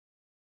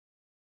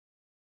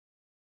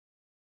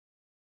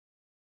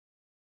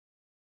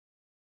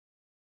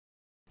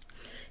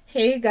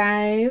Hey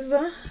guys,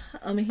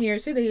 I'm here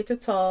today to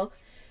talk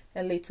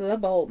a little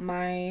about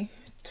my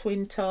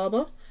twin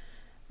tub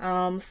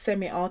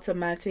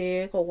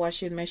semi-automatic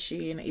washing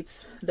machine.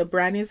 The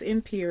brand is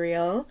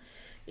Imperial.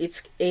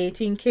 It's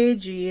 18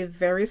 kg,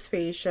 very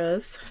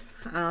spacious.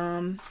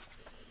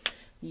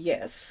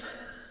 Yes.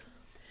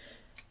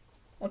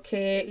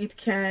 Okay, it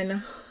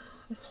can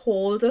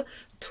hold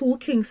two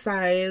king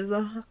size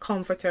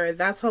comforter.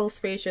 That's how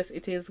spacious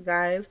it is,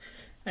 guys.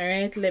 All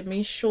right, let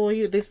me show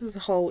you. This is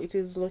how it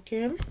is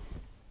looking.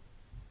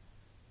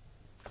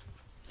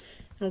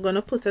 I'm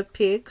gonna put a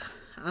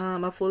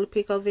full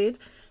pic of it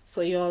so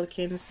you all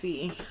can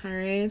see. All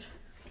right,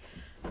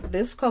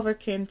 this cover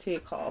can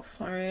take off.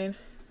 All right,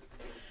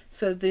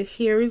 so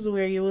here is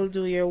where you will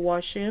do your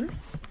washing.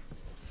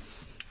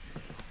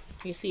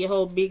 You see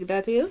how big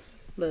that is?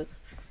 Look.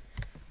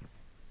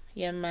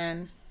 Yeah,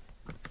 man.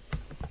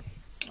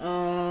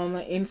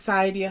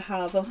 Inside you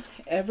have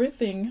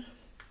everything.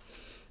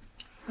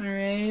 All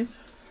right,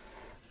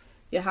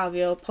 you have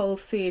your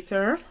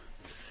pulsator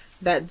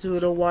that do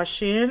the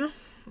washing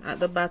at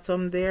the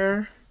bottom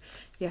there.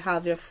 You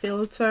have your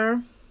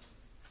filter.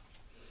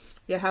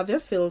 You have your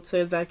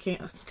filter that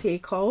can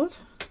take out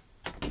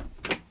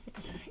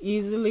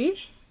easily.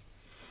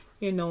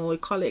 You know,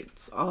 it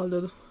collects all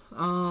the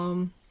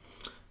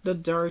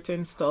dirt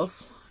and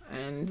stuff,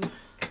 and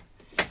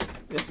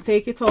just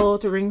take it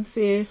out, rinse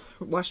it,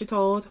 wash it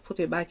out, put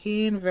it back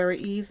in. Very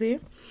easy.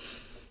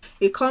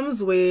 It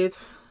comes with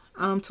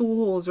two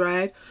holes,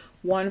 right?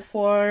 One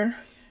for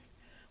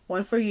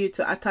you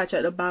to attach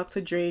at the back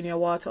to drain your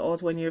water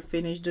out when you're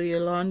finished do your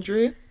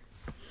laundry,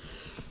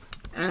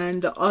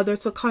 and the other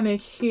to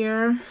connect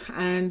here,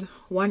 and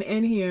one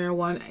end here,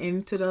 one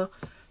end to the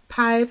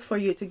pipe for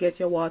you to get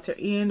your water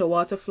in. The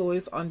water flow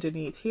is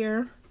underneath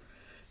here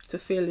to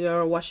fill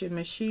your washing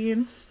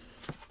machine.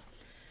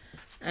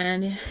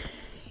 And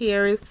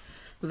here,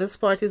 this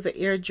part is the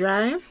air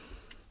dry.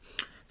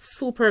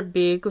 Super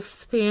big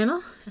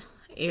spin,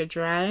 air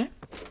dry,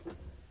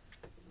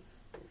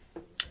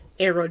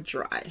 aero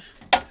dry.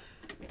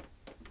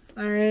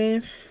 All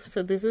right,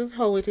 so this is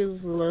how it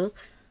is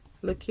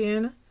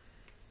looking.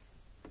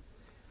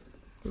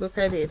 Look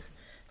at it,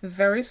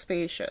 very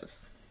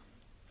spacious.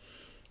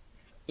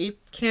 It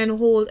can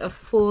hold a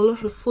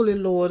fully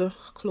load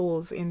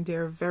clothes in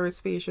there. Very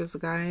spacious,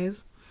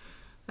 guys.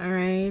 All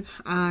right,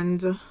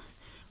 and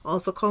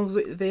also comes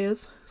with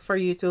this for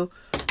you to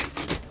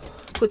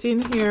put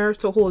in here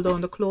to hold down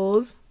the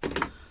clothes.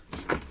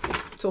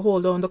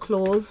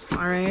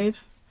 All right,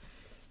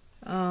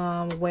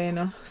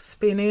 when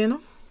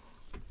spinning.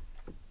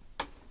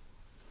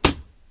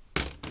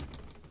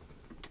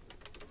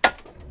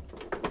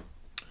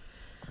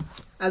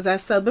 As I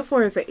said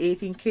before, it's an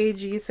 18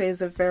 kg, so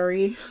it's a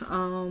very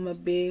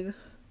big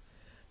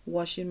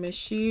washing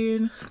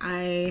machine.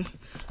 I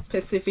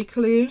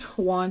specifically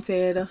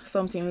wanted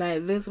something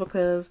like this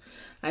because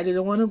I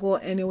didn't want to go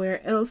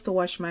anywhere else to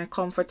wash my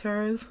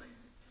comforters.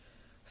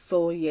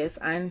 So yes,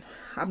 and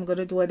I'm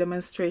gonna do a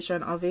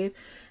demonstration of it,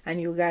 and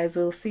you guys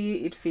will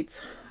see it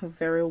fits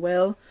very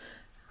well.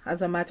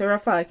 As a matter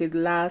of fact, it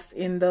lasts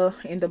in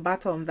the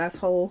bottom. That's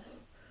how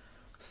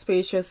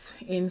spacious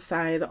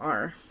inside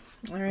are.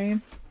 All right,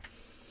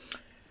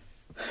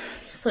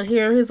 so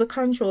here is a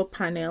control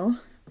panel.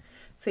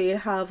 So you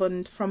have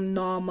from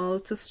normal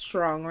to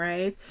strong,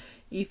 right?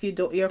 If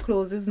your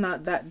clothes is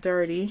not that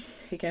dirty,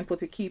 you can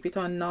keep it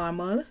on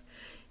normal.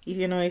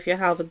 If you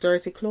have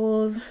dirty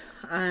clothes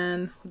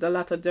and with a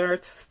lot of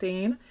dirt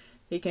stain,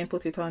 you can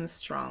put it on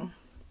strong.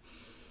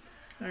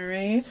 All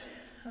right,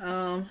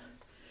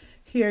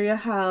 here you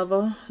have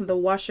the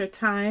washer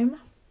time.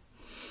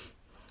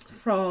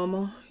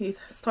 You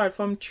start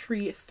from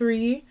 3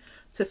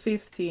 to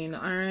 15.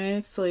 All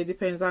right, so it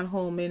depends on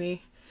how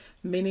many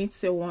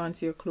minutes you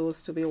want your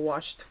clothes to be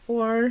washed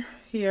for.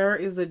 Here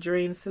is the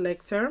drain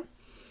selector.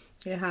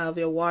 You have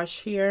your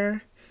wash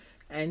here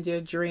and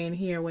your drain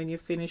here. When you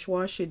finish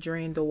wash, you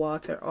drain the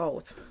water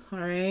out. All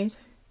right,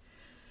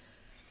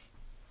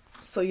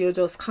 so you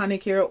just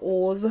connect your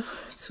hose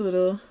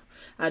to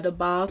at the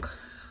back.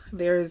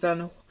 There's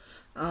a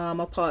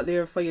part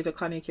there for you to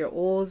connect your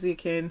hose. You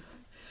can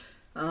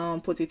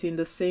put it in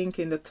the sink,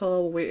 in the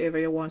tub, wherever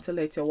you want to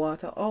let your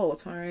water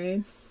out. All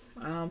right,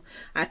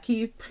 I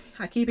keep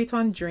it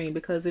on drain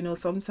because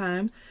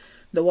sometimes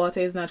the water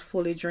is not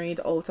fully drained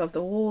out of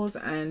the hose,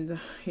 and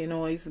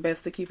it's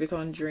best to keep it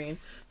on drain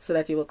so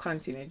that it will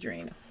continue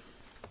draining.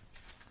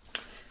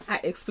 I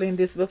explained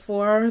this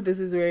before. This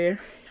is where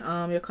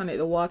you connect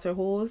the water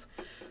hose,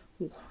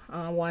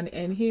 one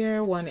end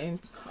here, one end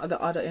at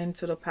the other end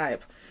to the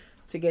pipe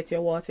to get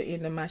your water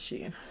in the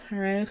machine. All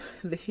right,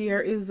 here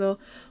is the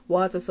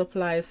water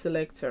supply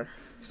selector.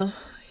 So,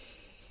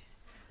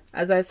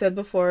 as I said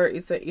before,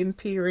 it's an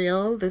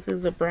Imperial. This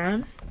is a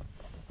brand,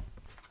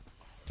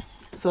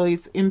 so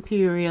it's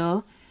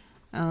Imperial.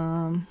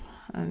 And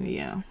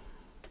yeah,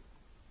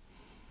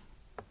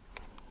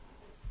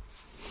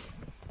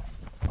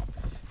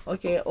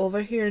 okay,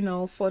 over here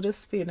now for the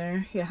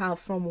spinner, you have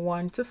from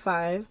 1 to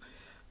 5.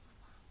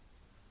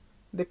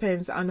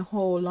 Depends on how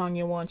long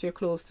you want your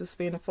clothes to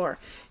spin for.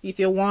 If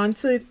you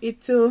want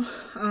it to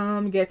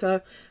get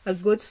a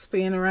good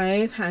spin,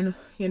 right, and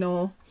you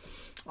know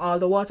all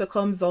the water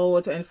comes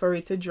out, and for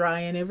it to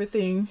dry and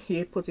everything,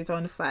 you put it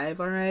on 5.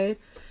 All right,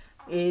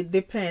 it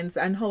depends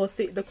on how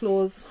thick the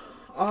clothes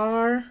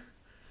are.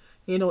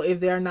 You know, if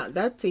they are not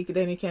that thick,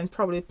 then you can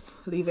probably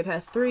leave it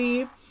at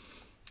 3.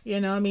 You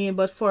know what I mean?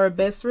 But for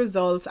best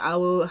results, I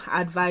will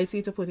advise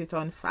you to put it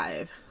on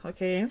 5.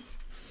 Okay,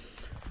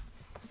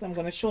 so I'm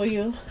going to show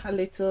you a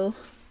little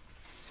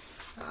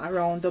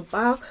around the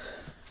back.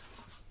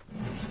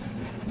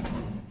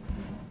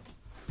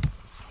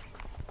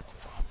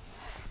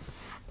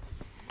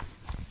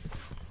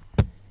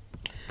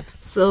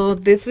 So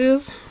this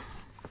is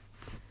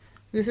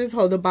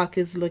how the back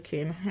is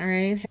looking. All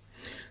right,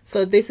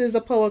 so this is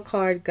a power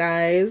cord,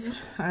 guys.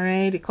 All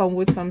right, it comes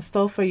with some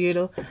stuff for you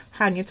to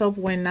hang it up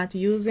when not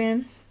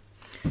using.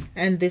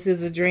 And this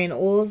is a drain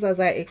hose, as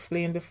I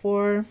explained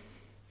before.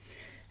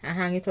 I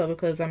hang it up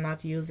because I'm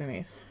not using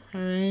it.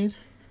 All right,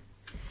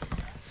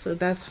 so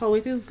that's how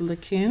it is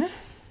looking.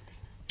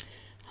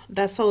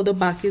 That's how the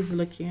back is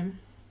looking.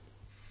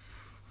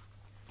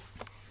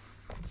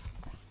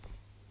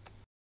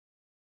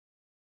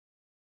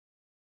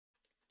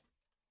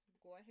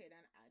 Go ahead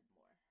and add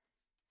more,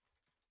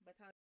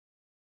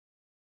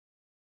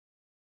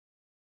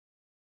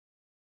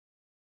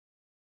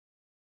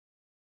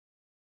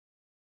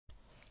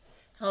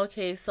 but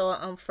okay, so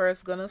I'm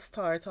first gonna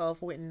start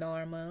off with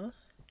normal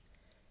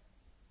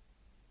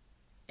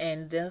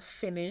and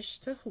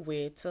finished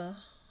with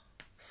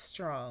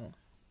strong.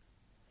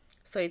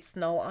 So it's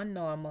now on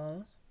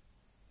normal.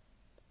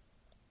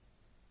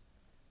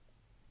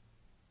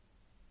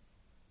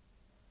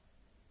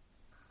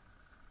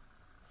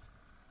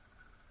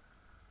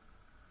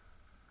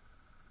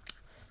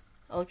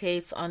 Okay,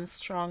 it's on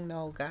strong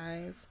now,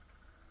 guys.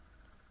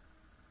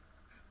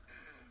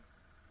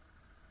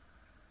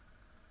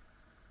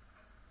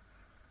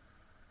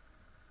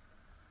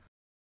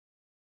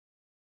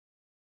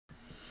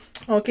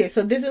 Okay,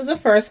 so this is the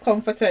first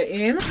comforter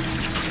in.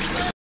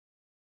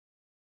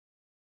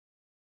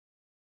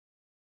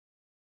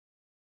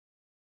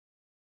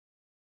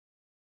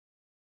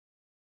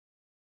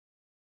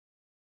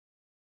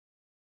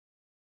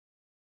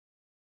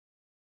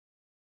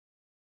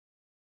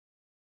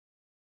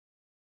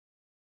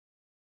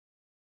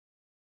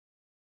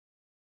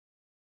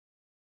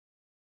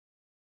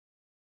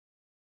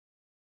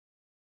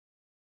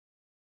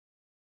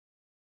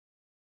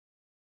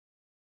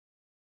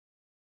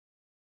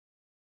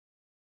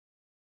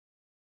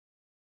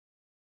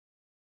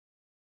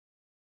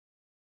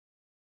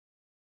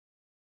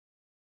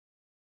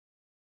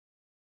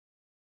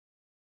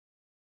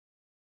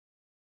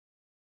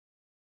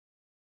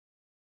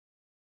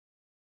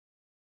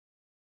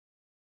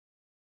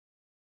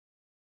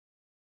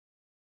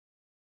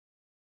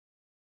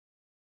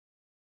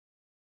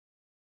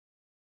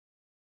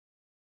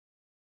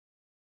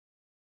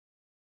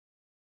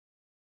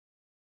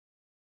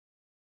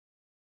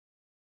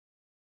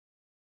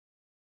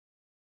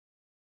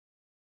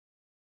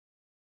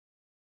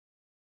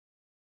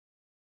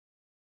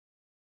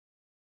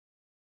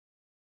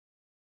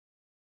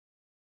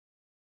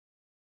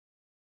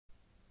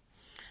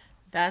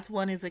 That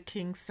one is a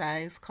king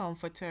size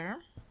comforter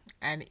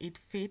and it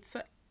fits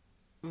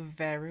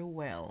very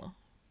well.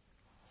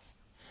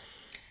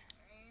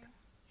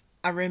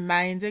 A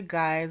reminder,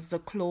 guys, the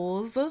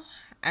clothes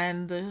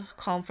and the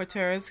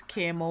comforters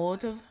came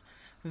out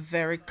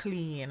very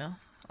clean.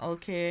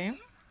 Okay,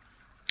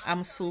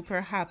 I'm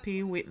super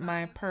happy with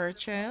my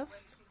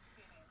purchase.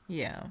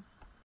 Yeah.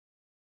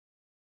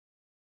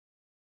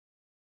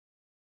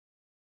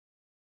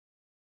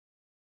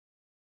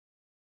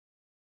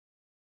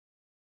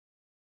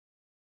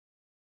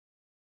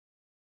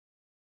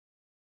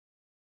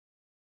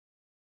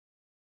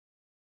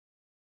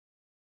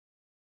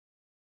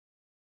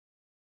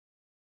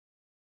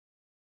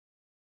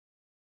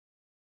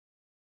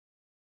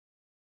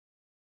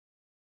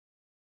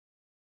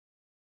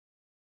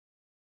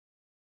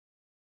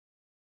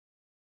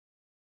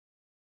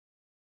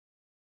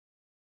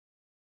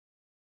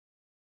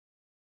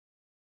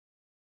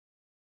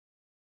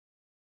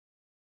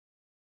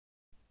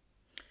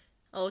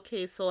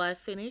 Okay, so I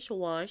finished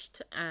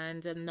washed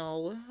and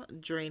now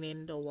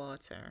draining the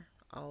water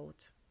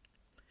out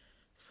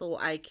so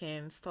I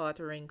can start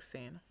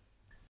rinsing.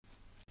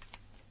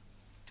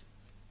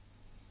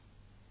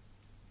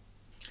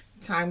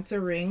 Time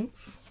to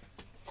rinse.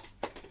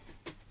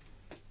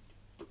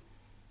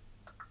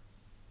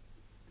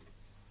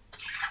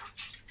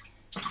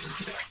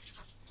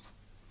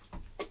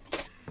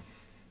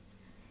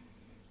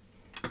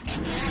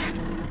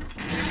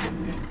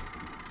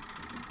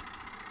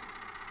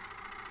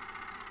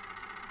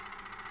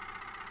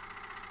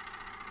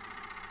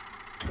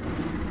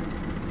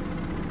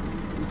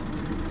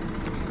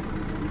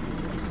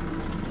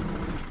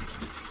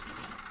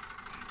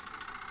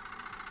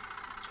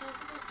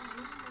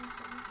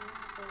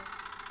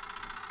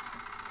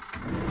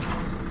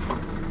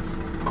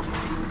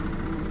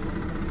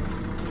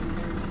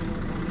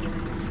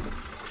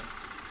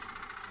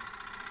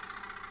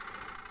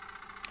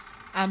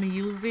 I'm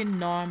using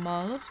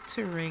normal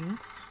to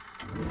rinse.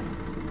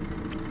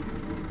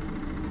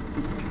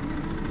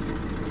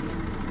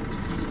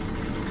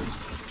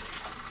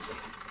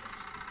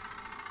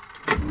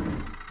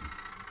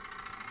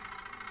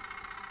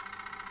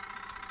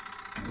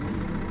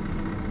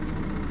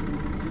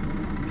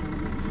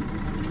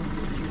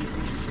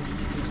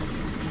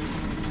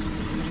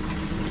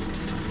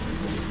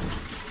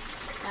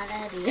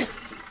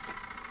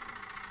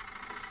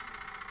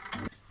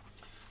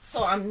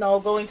 So I'm now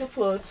going to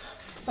put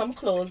some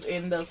clothes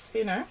in the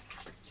spinner.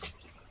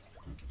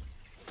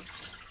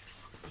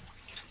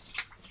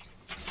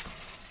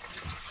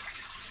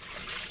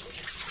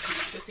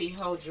 To see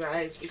how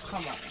dry it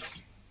come on.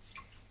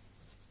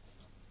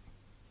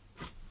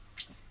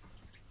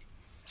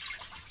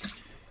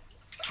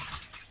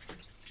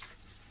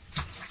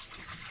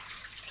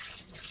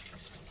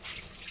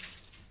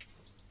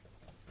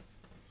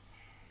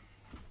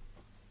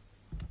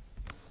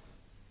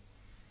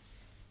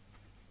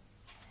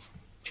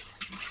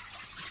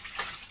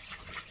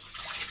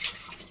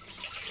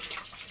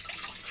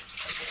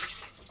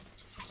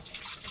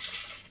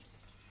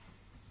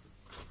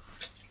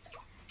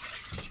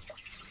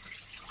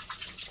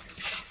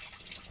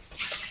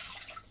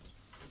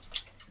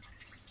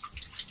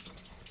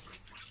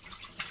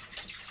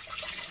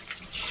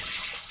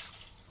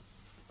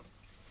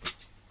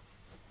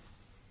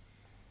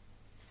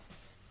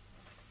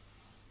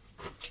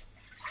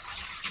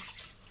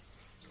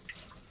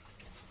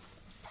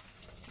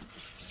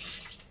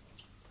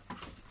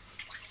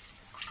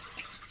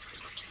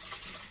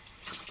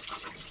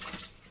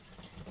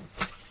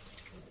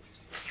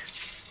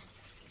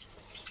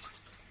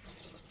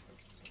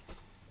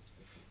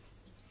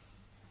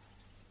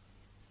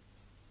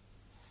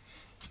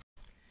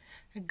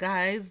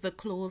 Guys, the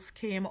clothes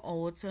came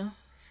out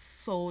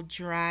so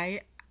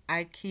dry,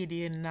 I kid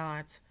you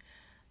not.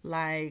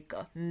 Like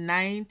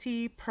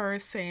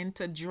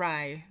 90%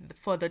 dry.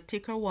 For the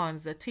thicker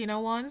ones, the thinner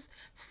ones,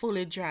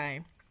 fully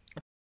dry.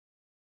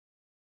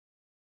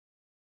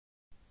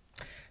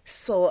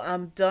 So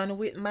I'm done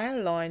with my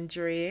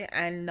laundry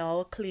and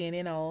now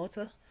cleaning out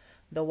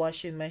the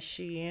washing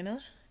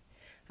machine.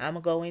 I'm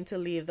going to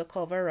leave the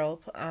cover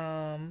up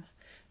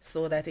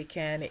so that it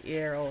can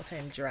air out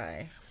and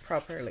dry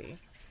properly.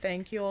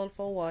 Thank you all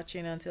for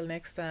watching. Until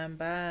next time,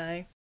 bye.